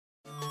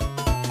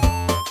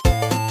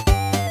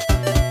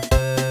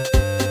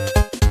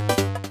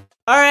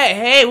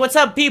Hey, what's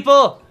up,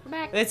 people? We're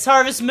back. It's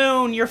Harvest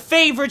Moon, your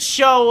favorite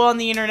show on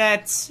the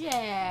internet.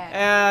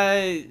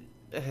 Yeah.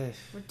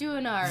 We're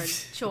doing our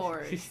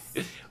chores.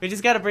 We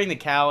just gotta bring the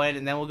cow in,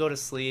 and then we'll go to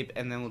sleep,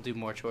 and then we'll do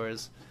more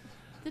chores.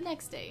 The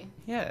next day.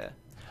 Yeah.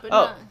 But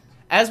Oh, not...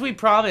 as we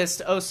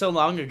promised so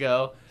long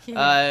ago,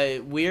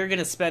 we're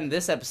gonna spend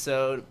this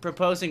episode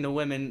proposing to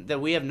women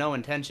that we have no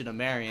intention of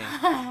marrying.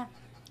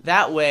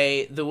 That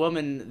way, the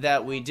woman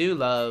that we do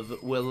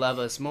love will love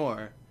us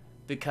more.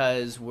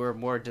 Because we're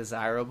more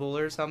desirable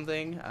or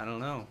something? I don't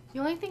know. The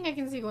only thing I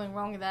can see going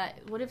wrong with that,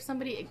 what if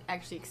somebody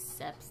actually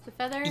accepts the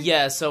feather?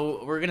 Yeah,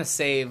 so we're gonna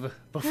save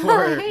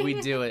before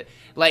we do it.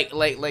 Like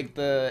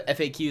the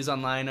FAQs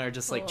online are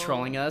just like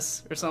trolling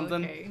us or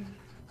something.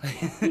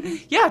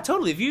 Okay. Yeah,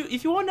 totally.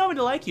 If you want nobody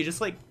to like you,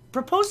 just like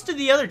propose to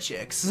the other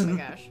chicks. Oh my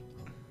gosh.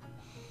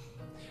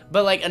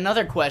 But like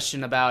another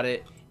question about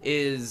it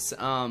is,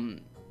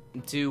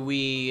 do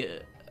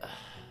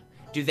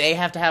they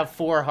have to have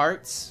 4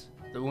 hearts?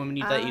 The woman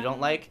that you don't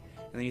like?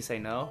 And then you say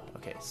no?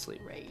 Okay, sleep.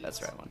 Right. That's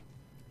the right one.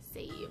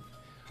 Save.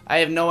 I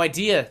have no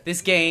idea.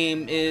 This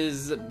game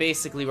is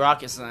basically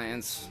rocket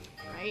science.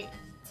 Right?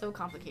 So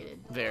complicated.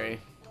 Very.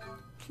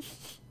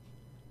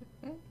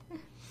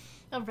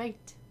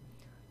 Alright.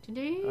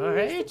 Today.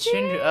 Alright,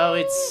 oh,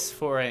 it's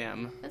 4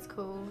 a.m. That's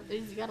cool.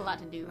 You got a lot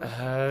to do.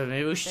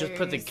 Maybe we should just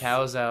put the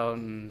cows out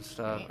and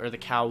stuff. Right. Or the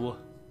cow.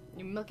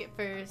 You milk it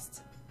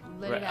first.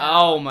 Let Right. it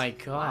out. Oh my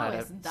god. Wow,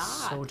 it's dark.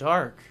 So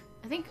dark.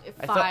 I think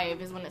I 5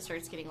 is when it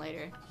starts getting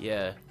later.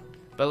 Yeah.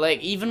 But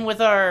like, even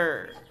with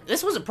our...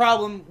 This was a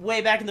problem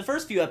way back in the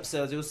first few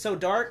episodes. It was so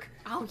dark.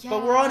 Oh, yeah.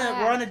 But we're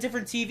on a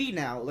different TV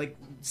now. Like,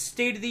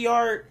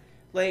 state-of-the-art,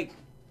 like...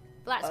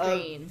 Flat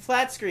screen.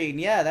 Flat screen,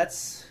 yeah,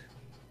 that's...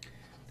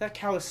 That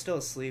cow is still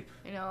asleep.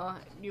 You know,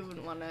 you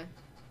wouldn't want to...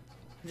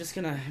 I'm just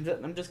gonna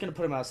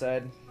put him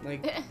outside.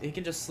 Like, he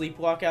can just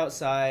sleepwalk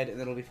outside,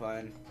 and it'll be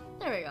fine.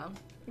 There we go.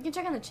 You can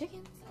check on the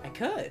chickens. I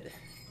could.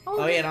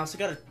 Oh, yeah, and I also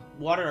gotta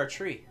water our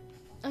tree.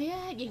 Oh,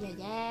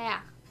 yeah.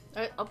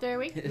 Up there,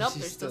 wait. Nope,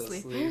 they're still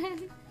asleep.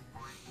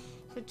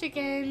 So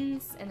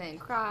chickens, and then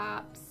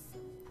crops.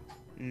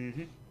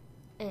 Mm-hmm.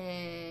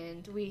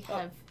 And we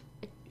have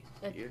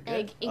an You're good.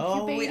 egg incubating.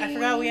 Oh, wait, I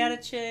forgot we had a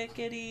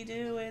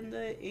chickadee-doo in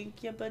the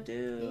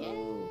incubadoo.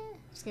 Yeah.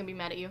 She's gonna be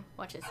mad at you.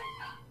 Watch this.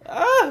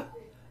 Ah!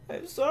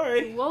 I'm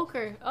sorry. You woke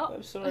her. Oh.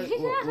 I'm sorry.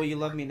 Will you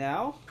love me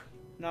now?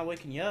 I'm not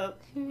waking you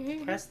up.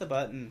 Press the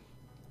button.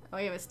 Oh,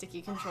 you have a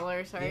sticky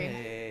controller, sorry.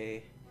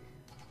 Yay.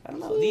 I don't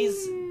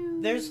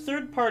know. There's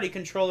third-party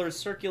controllers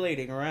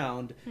circulating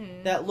around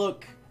that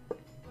look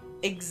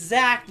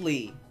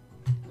exactly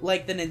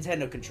like the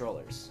Nintendo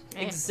controllers.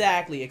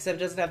 Exactly, except it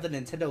doesn't have the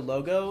Nintendo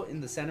logo in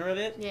the center of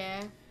it.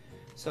 Yeah.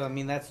 So, I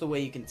mean, that's the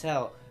way you can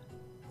tell.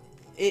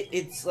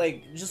 It's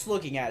like, just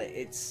looking at it,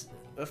 it's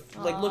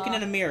like looking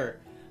in a mirror.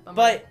 Bummer.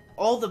 But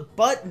all the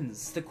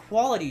buttons, the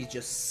quality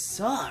just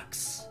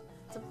sucks.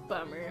 It's a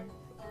bummer.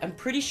 I'm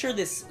pretty sure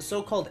this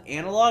so-called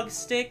analog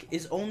stick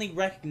is only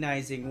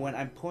recognizing when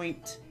I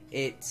point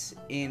it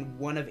in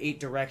one of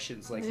 8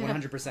 directions, like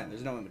 100%.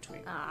 There's no in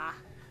between. Ah.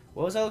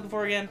 What was I looking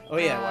for again? Oh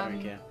yeah,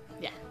 watering can.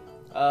 Yeah.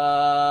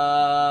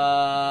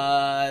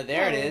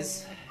 There it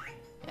is.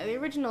 Yeah, the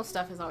original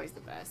stuff is always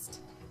the best.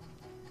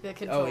 The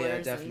controllers. Oh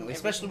yeah, definitely.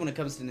 Especially when it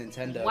comes to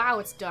Nintendo. Wow,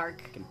 it's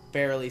dark. I can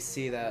barely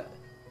see that.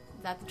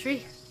 Is that the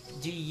tree?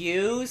 Do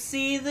you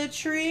see the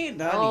tree?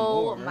 Not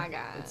Oh anymore. my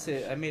god. That's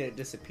it. I made it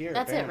disappear.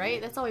 That's apparently. it,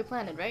 right? That's all we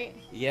planted, right?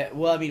 Yeah.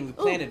 Well, I mean, we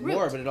planted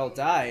more, root. but it all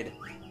died.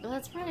 Oh,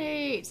 that's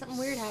right. Something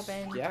weird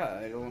happened.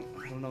 Yeah, I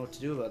don't know what to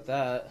do about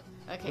that.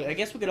 Okay. But I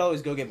guess we could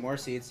always go get more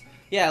seeds.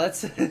 Yeah,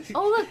 let's.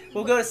 Oh look.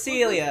 We'll go to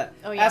Celia.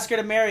 Oh, yeah. Ask her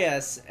to marry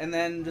us, and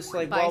then just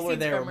like Buy while we're seeds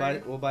there, from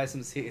her. we'll buy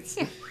some seeds.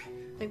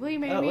 Like, will you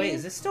marry Oh me? wait,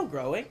 is this still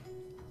growing?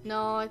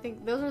 No, I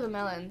think those are the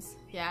melons.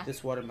 Yeah.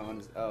 This watermelon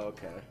is. Oh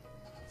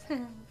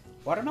okay.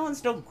 Watermelons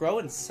don't grow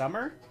in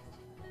summer?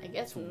 I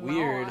guess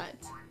weird. not.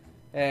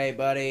 Hey,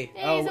 buddy.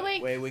 Hey, he's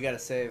awake. Wait, we gotta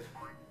save.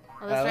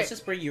 Oh, that's right. Let's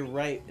just bring you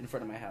right in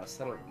front of my house.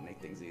 That'll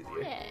make things easier.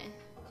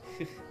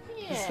 Yeah.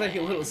 It's like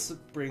a little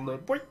spring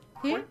load. Boink,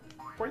 boink,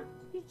 boink.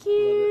 You're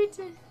cute.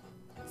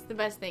 It's the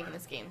best thing in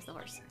this game is the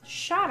horse.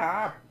 Shut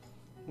up.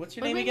 What's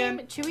your What's name my again?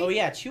 name? Chewy? Oh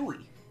yeah,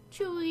 Chewy.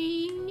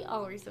 Chewy.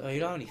 Oh, you're so Oh, you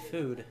don't have any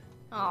food.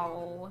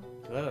 Oh.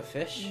 Do I have a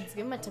fish? Let's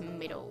give him a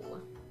tomato.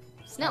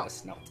 Not a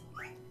Snelt. snelt.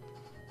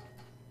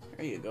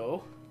 There you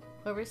go.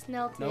 Whoever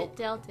snelt Nope. it,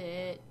 dealt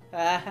it.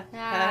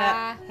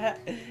 Ah.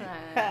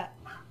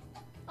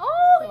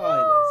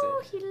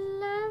 Oh, he no. He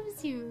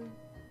loves you.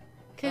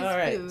 'Cause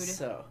Alright, food.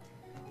 so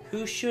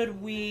who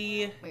should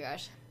we Oh my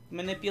gosh.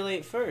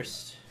 manipulate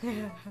first?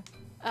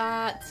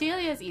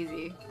 Celia's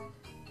easy.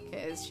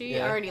 Because she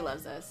Yeah. already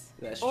loves us.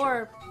 That's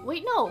Or,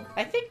 wait, no.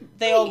 I think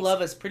they all Please. love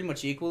us pretty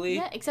much equally.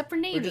 Yeah, except for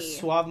We're Namie. just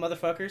suave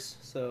motherfuckers,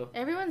 so...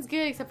 Everyone's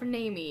good except for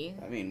Namie.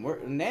 I mean,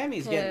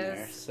 Nami's getting there,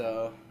 Yes.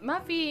 so...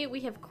 Muffy, we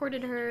have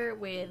courted her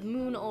with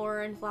moon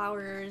ore and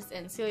flowers,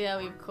 and Celia,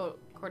 we've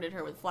courted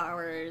her with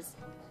flowers.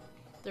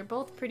 They're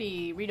both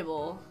pretty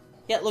readable.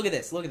 Yeah, look at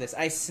this, look at this.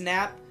 I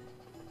snap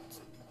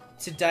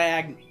to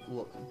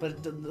diagonal,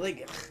 but,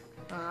 like...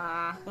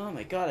 Oh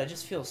my god, I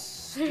just feel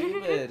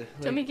stupid. Do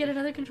you want me to get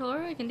another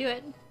controller? I can do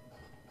it.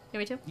 You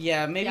want me to?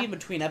 Yeah, maybe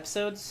between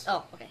episodes.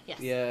 Oh, okay. Yes.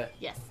 Yeah.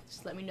 Yes.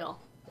 Just let me know.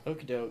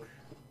 Okie doke.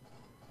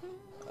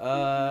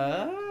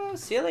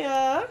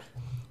 Celia.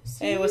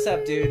 Hey, what's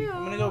up, dude?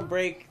 I'm gonna go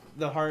break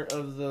the heart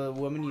of the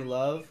woman you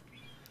love.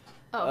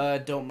 Oh.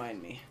 Don't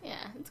mind me. Yeah,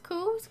 it's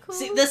cool. It's cool.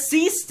 See, the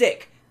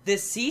C-stick! The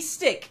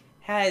C-stick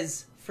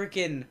has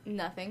freaking...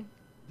 Nothing.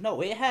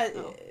 No, it has...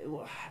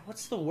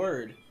 What's the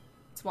word?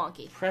 It's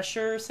wonky.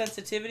 Pressure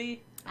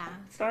sensitivity? Ah.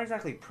 It's not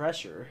exactly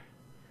pressure.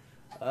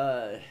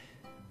 I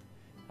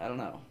don't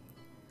know.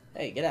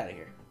 Hey, get out of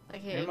here.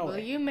 Okay, will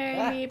you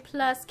marry me?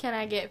 Plus, can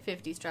I get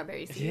 50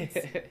 strawberry seeds?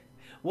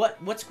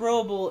 What's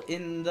growable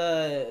in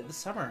the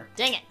summer?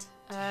 Dang it.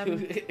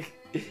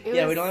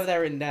 Yeah, we don't have that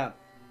written down.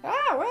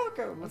 Ah,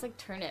 welcome. It's like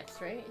turnips,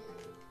 right?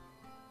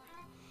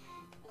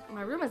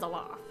 My room is a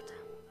loft.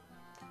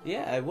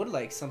 Yeah, I would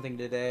like something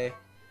today.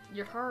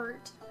 Your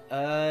heart.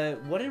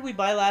 What did we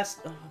buy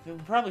last? Oh, we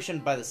probably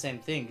shouldn't buy the same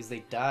thing because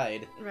they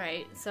died.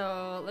 Right.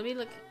 So let me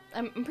look.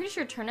 I'm pretty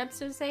sure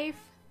turnips are safe.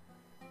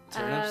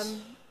 Turnips.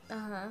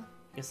 I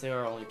guess they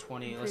are only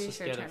 20. Let's just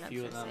get a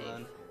few of them safe.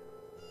 then.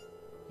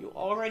 You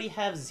already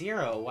have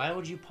 0. Why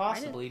would you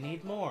possibly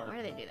need more? Why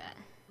do they do that?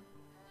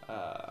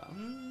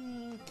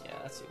 Yeah,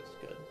 that seems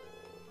good.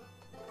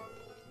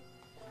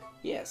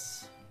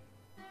 Yes.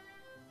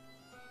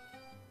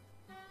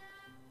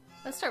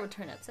 Let's start with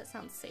turnips. That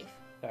sounds safe.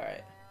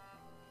 Alright.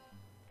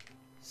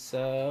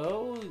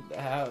 So,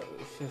 I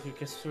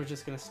guess we're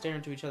just gonna stare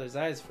into each other's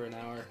eyes for an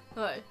hour.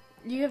 What?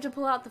 You have to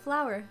pull out the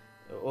flower.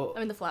 Well, I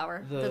mean the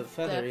flower. The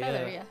feather,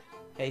 yeah.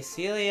 Hey,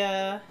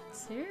 Celia.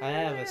 I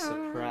have a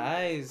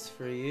surprise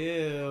for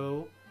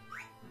you.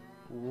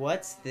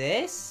 What's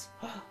this?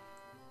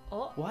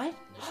 Oh. What?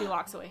 She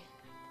walks away.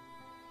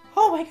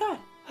 Oh my god.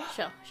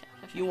 Show.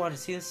 You want to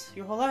see this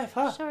your whole life,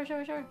 huh? Show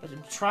her.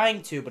 I'm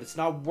trying to, but it's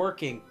not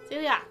working.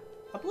 Celia.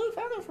 A blue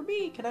feather for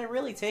me. Can I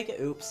really take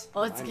it? Oops.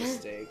 Oh, it's my good.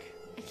 mistake.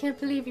 I can't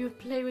believe you would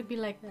play with me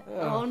like that.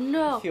 Oh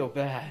no. I feel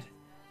bad.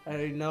 I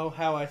know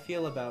how I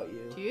feel about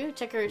you. Do you?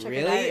 Check her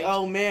Really? diary.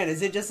 Oh man,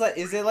 is it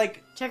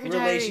like check her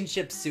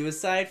relationship diary.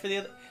 Suicide for the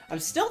other? I'm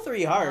still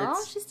 3 hearts.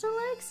 Oh, she still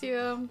likes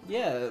you.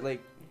 Yeah,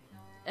 like.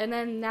 And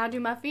then now do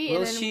Muffy.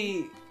 Will and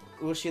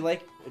then... she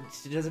like?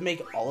 Does it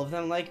make all of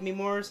them like me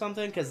more or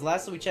something? Because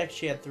last we checked,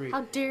 she had 3.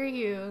 How dare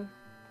you?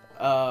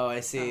 Oh, I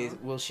see. Oh.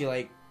 Will she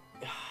like?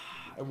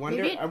 I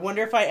wonder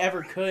if I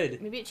ever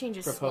could. Maybe it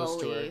changes propose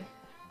slowly. To her.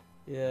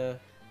 Yeah.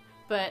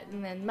 But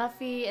and then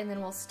Muffy, and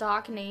then we'll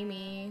stalk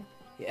Amy.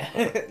 Yeah,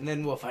 and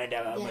then we'll find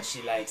out how much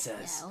she likes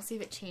us. Yeah, we'll see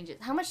if it changes.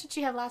 How much did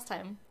she have last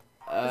time?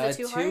 Was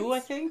it 2 hearts? I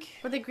think.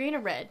 Were they green or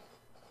red?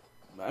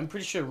 I'm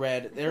pretty sure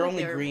red. They're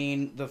only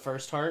green the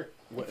first heart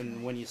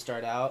when you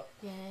start out.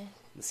 Yeah.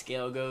 The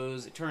scale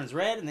it turns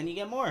red, and then you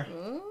get more.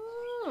 Ooh.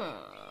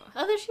 Oh,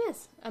 there she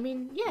is. I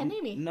mean, yeah,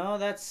 Amy. No,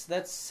 that's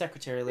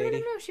secretary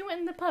lady. No, she went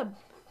in the pub.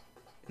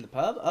 In the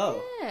pub?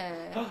 Oh.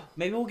 Yeah.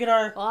 Maybe we'll get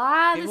our.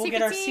 Maybe we'll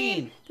get our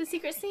scene. The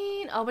secret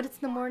scene. Oh, but it's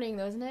in the morning,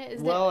 though, isn't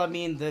it? I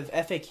mean, the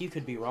FAQ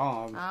could be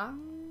wrong.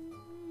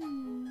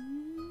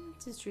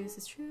 This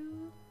is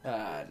true.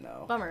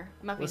 No. Bummer.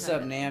 Muffy's What's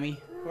up, Nammy?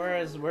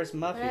 Where's Muffy?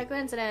 What a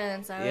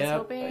coincidence. I was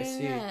hoping. I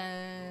see.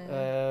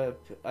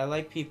 I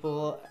like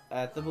people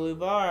at the Blue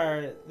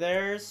Bar.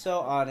 They're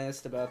so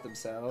honest about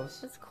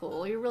themselves. That's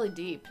cool. You're really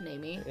deep,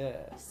 Nammy.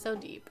 Yeah. So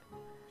deep.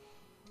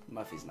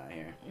 Muffy's not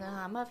here.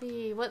 Nah,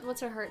 Muffy. What's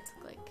her heart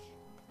look like?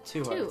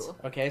 2 hearts.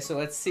 Okay, so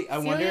let's see. I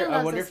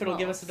wonder if it'll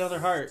give us another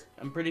heart.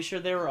 I'm pretty sure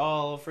they were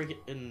all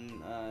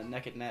freaking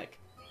neck and neck.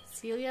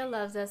 Celia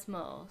loves us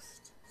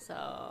most.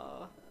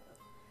 So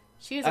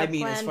she's our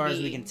plan as far B.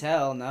 As we can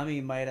tell, Nami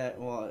might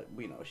well,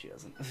 we know she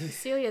doesn't.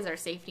 Celia's our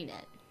safety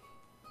net.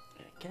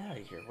 Get out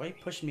of here. Why are you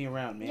pushing me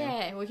around, man?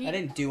 Yeah, well, I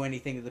didn't do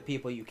anything to the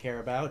people you care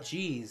about.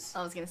 Jeez.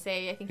 I was gonna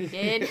say, I think you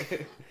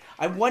did.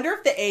 I wonder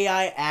if the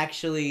AI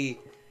actually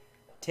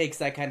takes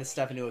that kind of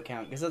stuff into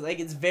account. Because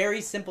it's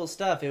very simple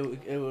stuff. It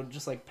would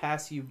just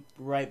pass you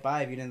right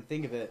by if you didn't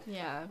think of it.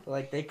 Yeah.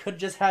 But, they could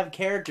just have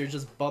characters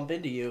just bump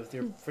into you if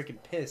they're freaking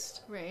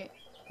pissed. Right.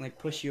 And,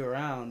 push you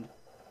around.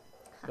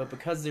 But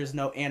because there's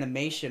no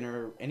animation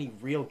or any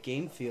real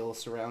game feel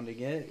surrounding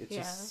it, it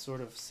just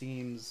sort of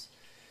seems...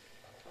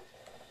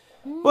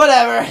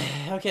 Whatever.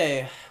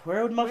 Okay,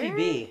 where would Muffy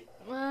be?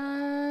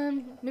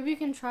 Maybe you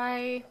can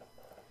try...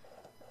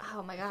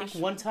 Oh my gosh. I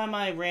think one time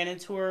I ran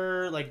into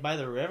her, by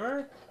the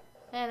river.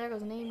 Hey, there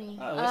goes Amy.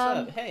 Oh, what's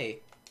up? Hey,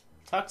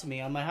 talk to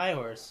me on my high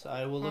horse.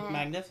 I will look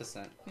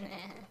magnificent.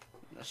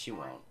 No, she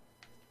won't.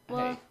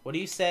 Well, hey, what do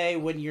you say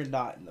when you're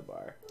not in the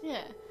bar?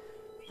 Yeah.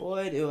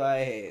 Boy, do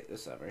I hate the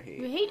summer heat.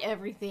 You hate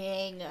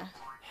everything.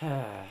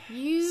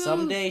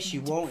 Someday she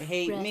won't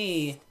hate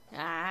me.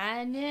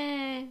 Ah,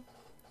 nah.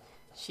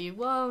 She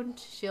won't.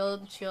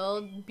 She'll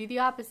be the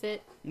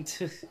opposite.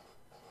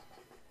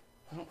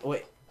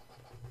 Wait.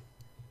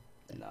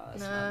 No,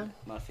 that's not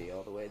Muffy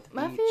all the way at the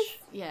Muffy's, beach.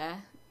 Yeah.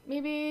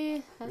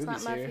 Maybe that's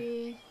Ruby's not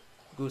Muffy. Here.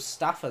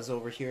 Gustafa's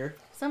over here.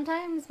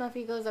 Sometimes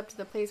Muffy goes up to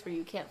the place where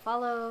you can't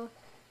follow.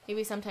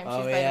 Maybe sometimes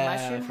she's by the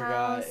mushroom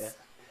house. Yeah.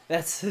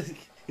 That's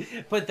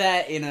put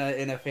that in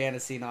a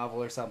fantasy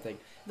novel or something.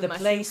 The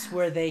place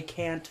where they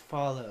can't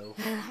follow,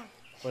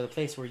 or the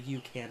place where you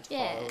can't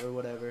follow, or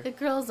whatever. The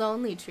girls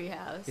only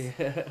treehouse.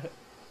 Yeah.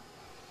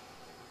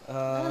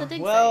 The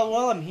dig well, site.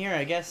 while I'm here,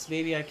 I guess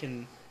maybe I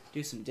can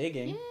do some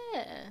digging.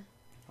 Yeah.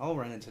 I'll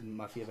run into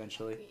Muffy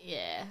eventually.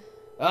 Yeah.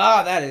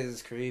 Ah, that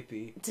is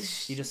creepy.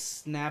 He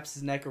just snaps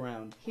his neck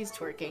around. He's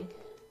twerking.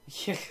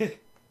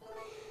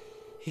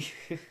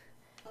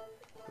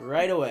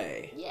 Right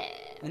away. Yeah.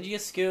 And you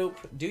scoop.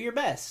 Do your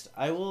best.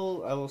 I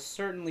will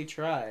certainly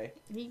try.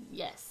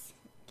 Yes.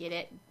 Get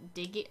it.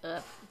 Dig it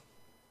up.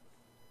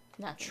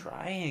 Nothing.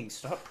 Trying.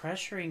 Stop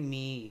pressuring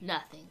me.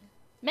 Nothing.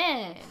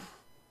 Man.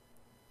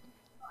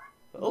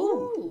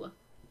 Oh. Ooh.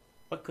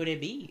 What could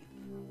it be?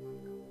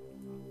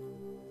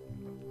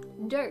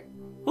 Dirt.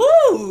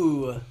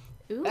 Ooh.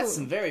 Ooh. That's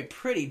some very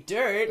pretty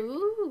dirt.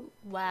 Ooh.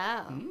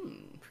 Wow.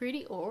 Mm.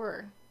 Pretty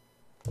ore.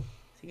 I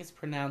think it's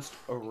pronounced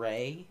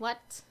array.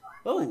 What?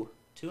 Oh,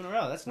 2 in a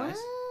row. That's nice.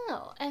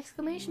 Wow.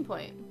 Exclamation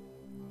point.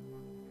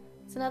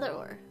 It's another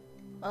ore.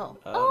 Oh.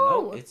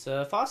 No, it's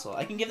a fossil.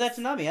 I can give that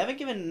to Nami. I haven't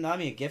given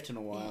Nami a gift in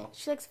a while.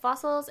 She likes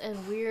fossils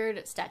and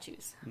weird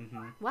statues.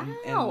 Mm-hmm.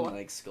 Wow. And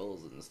like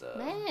skulls and stuff.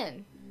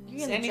 Man. You're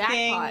It's in the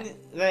anything jackpot.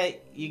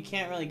 that you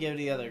can't really give to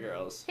the other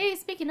girls. Hey,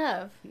 speaking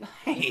of,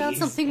 Nice. you found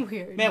something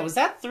weird. Man, was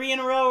that 3 in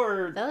a row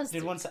or That was did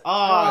three. one?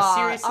 Oh,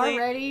 seriously?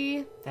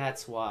 Already?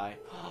 That's why.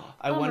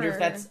 I wonder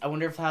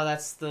if how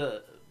that's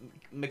the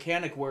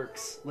mechanic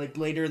works. Like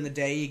later in the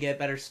day, you get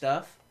better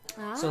stuff.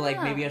 So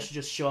like maybe I should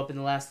just show up in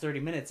the last 30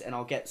 minutes and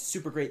I'll get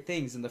super great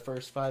things in the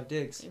first 5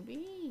 digs.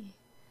 Maybe.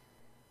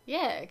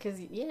 Yeah,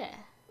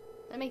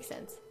 that makes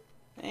sense.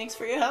 Thanks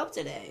for your help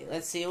today.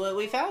 Let's see what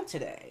we found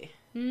today.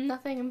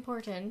 Nothing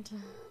important.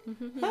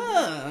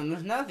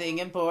 Nothing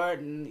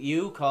important.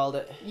 You called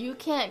it. You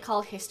can't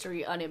call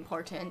history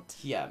unimportant.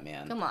 Yeah,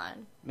 man. Come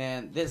on.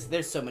 Man,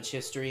 there's so much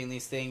history in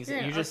these things, You're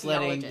and an you're just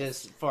letting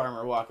archaeologist. this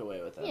farmer walk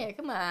away with it. Yeah,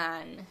 come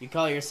on. You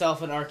call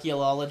yourself an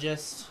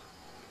archaeologist?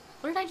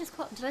 What did I just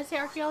call? Did I say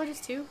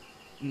archaeologist too?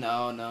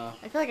 No.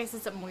 I feel like I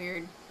said something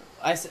weird.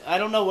 I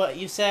don't know what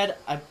you said.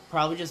 I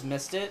probably just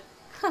missed it.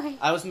 Hi.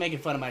 I was making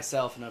fun of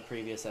myself in a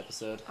previous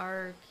episode.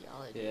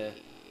 Archaeology. Yeah.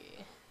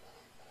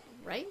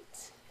 Right?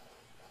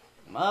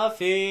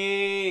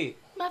 Muffy!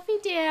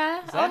 Muffy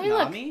dear. Is that hey, look.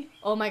 Nami?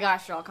 Oh my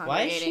gosh, they're all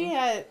Why is congregating. she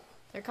at...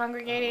 They're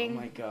congregating. Oh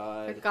my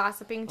god. They're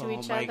gossiping to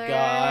each other. Oh my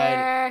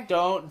god.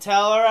 Don't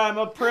tell her I'm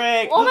a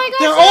prick. Oh my gosh,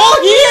 They're she's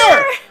all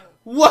here!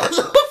 What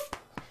the f-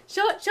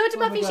 Show it to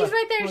Muffy. She's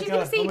right there. She's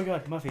gonna see. Oh my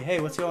god, Muffy. Hey,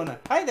 what's going on?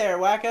 Hi there,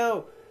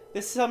 wacko.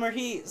 This summer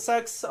heat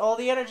sucks all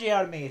the energy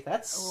out of me.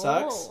 That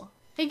sucks. Oh.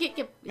 Hey, get.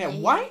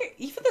 Man, why are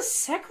even the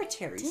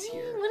secretary's Dang,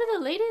 here? what are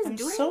the ladies I'm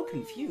doing? so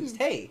confused.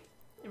 Hey.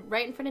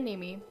 Right in front of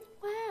Nami.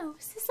 Wow,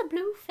 is this a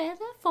blue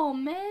feather for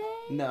me?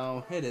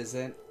 No, it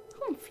isn't.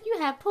 You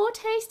have poor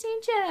taste in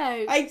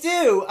jokes.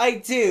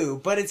 I do,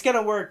 but it's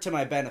gonna work to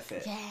my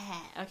benefit. Yeah.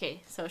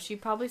 Okay, so she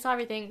probably saw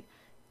everything.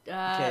 Okay,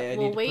 I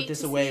we'll need to wait put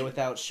this to away see.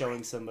 without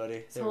showing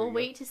somebody. So There we'll we go.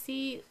 wait to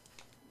see.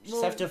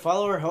 Just have to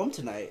follow her home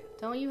tonight.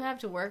 Don't you have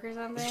to work or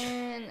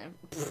something?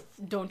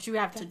 Don't you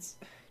have to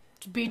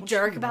be Don't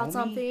jerk you about know me?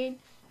 something?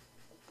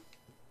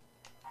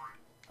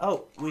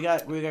 Oh, we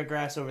got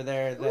grass over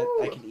there that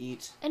I Ooh. can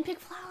eat. And pick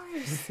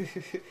flowers.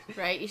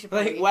 Right? You should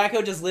probably... Like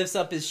Wacko just lifts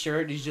up his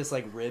shirt. He's just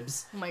like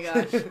ribs. Oh my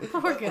gosh.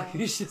 Poor guy.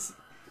 He's just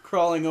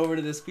crawling over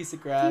to this piece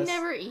of grass. He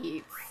never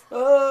eats.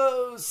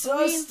 Oh,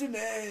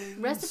 sustenance.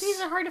 Recipes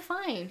are hard to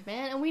find,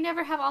 man, and we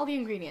never have all the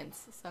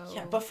ingredients, so...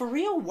 Yeah, but for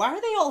real, why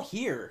are they all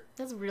here?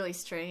 That's really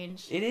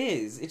strange. It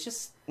is. It's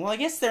just... Well, I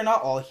guess they're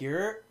not all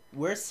here.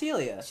 Where's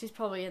Celia? She's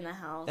probably in the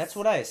house. That's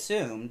what I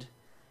assumed.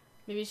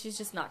 Maybe she's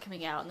just not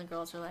coming out, and the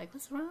girls are like,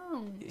 "What's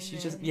wrong?" And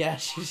She's then- just... Yeah,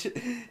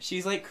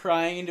 she's like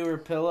crying into her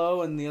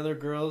pillow, and the other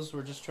girls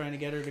were just trying to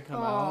get her to come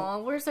out. Aw,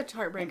 we're such I'm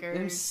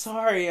heartbreakers.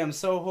 sorry, I'm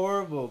so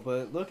horrible,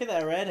 but look at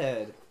that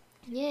redhead.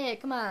 Yeah,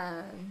 come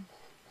on.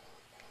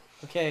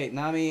 Okay,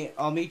 Nami,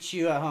 I'll meet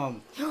you at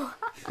home.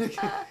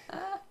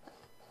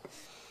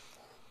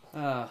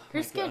 Oh,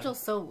 Her schedule's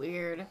so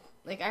weird.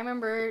 Like, I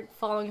remember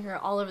following her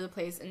all over the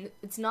place, and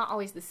it's not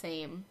always the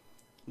same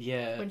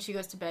Yeah. when she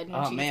goes to bed and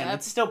when Oh she man, gets up.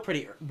 it's still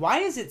pretty... Why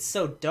is it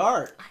so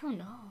dark? I don't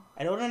know.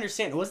 I don't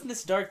understand. It wasn't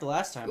this dark the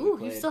last time we Ooh,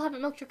 played. you still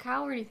haven't milked your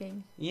cow or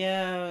anything.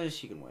 Yeah,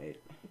 she can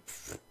wait.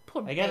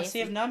 Poor I gotta Bessie.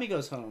 see if Nami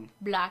goes home.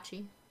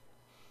 Blotchy.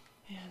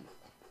 Man,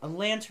 a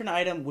lantern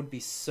item would be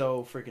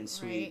so freaking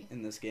sweet Right.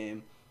 in this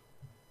game.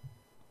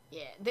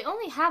 Yeah, they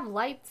only have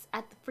lights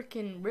at the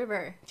freaking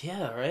river.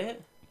 Yeah,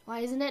 right? Why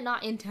isn't it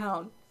not in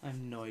town? I have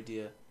no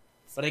idea.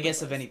 But I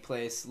guess if any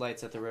place,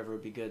 lights at the river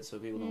would be good so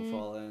people don't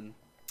fall in.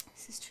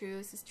 This is true,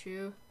 this is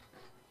true.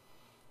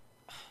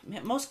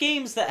 Man, most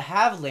games that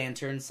have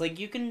lanterns, like,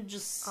 you can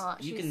just...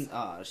 you she's- can...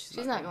 Oh, she's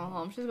She's not going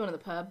home. She's going to the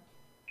pub.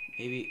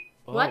 Maybe...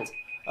 Oh. What?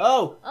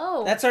 Oh!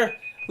 Oh. That's our...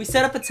 We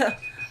set up a...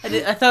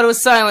 I thought it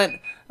was silent.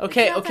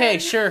 Okay, It's not okay,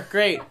 silent. sure,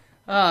 great.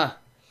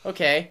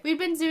 Okay. We've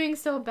been doing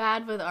so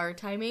bad with our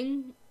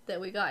timing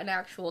that we got an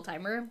actual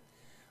timer.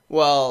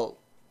 Well,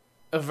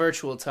 a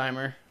virtual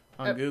timer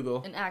on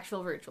Google. An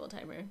actual virtual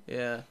timer.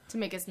 Yeah. To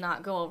make us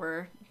not go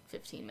over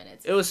 15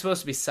 minutes. It was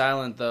supposed to be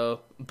silent, though,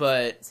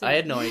 but So- I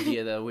had no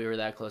idea that we were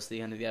that close to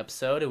the end of the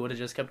episode. It would have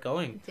just kept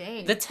going.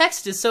 Dang. The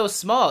text is so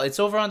small. It's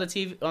over on the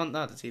TV,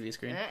 not the TV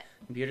screen,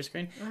 computer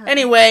screen. Uh-huh.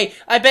 Anyway,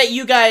 I bet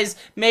you guys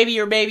maybe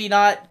or maybe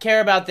not care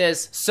about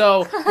this,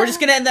 so we're just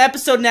gonna end the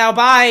episode now.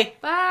 Bye!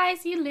 Bye,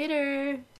 see you later.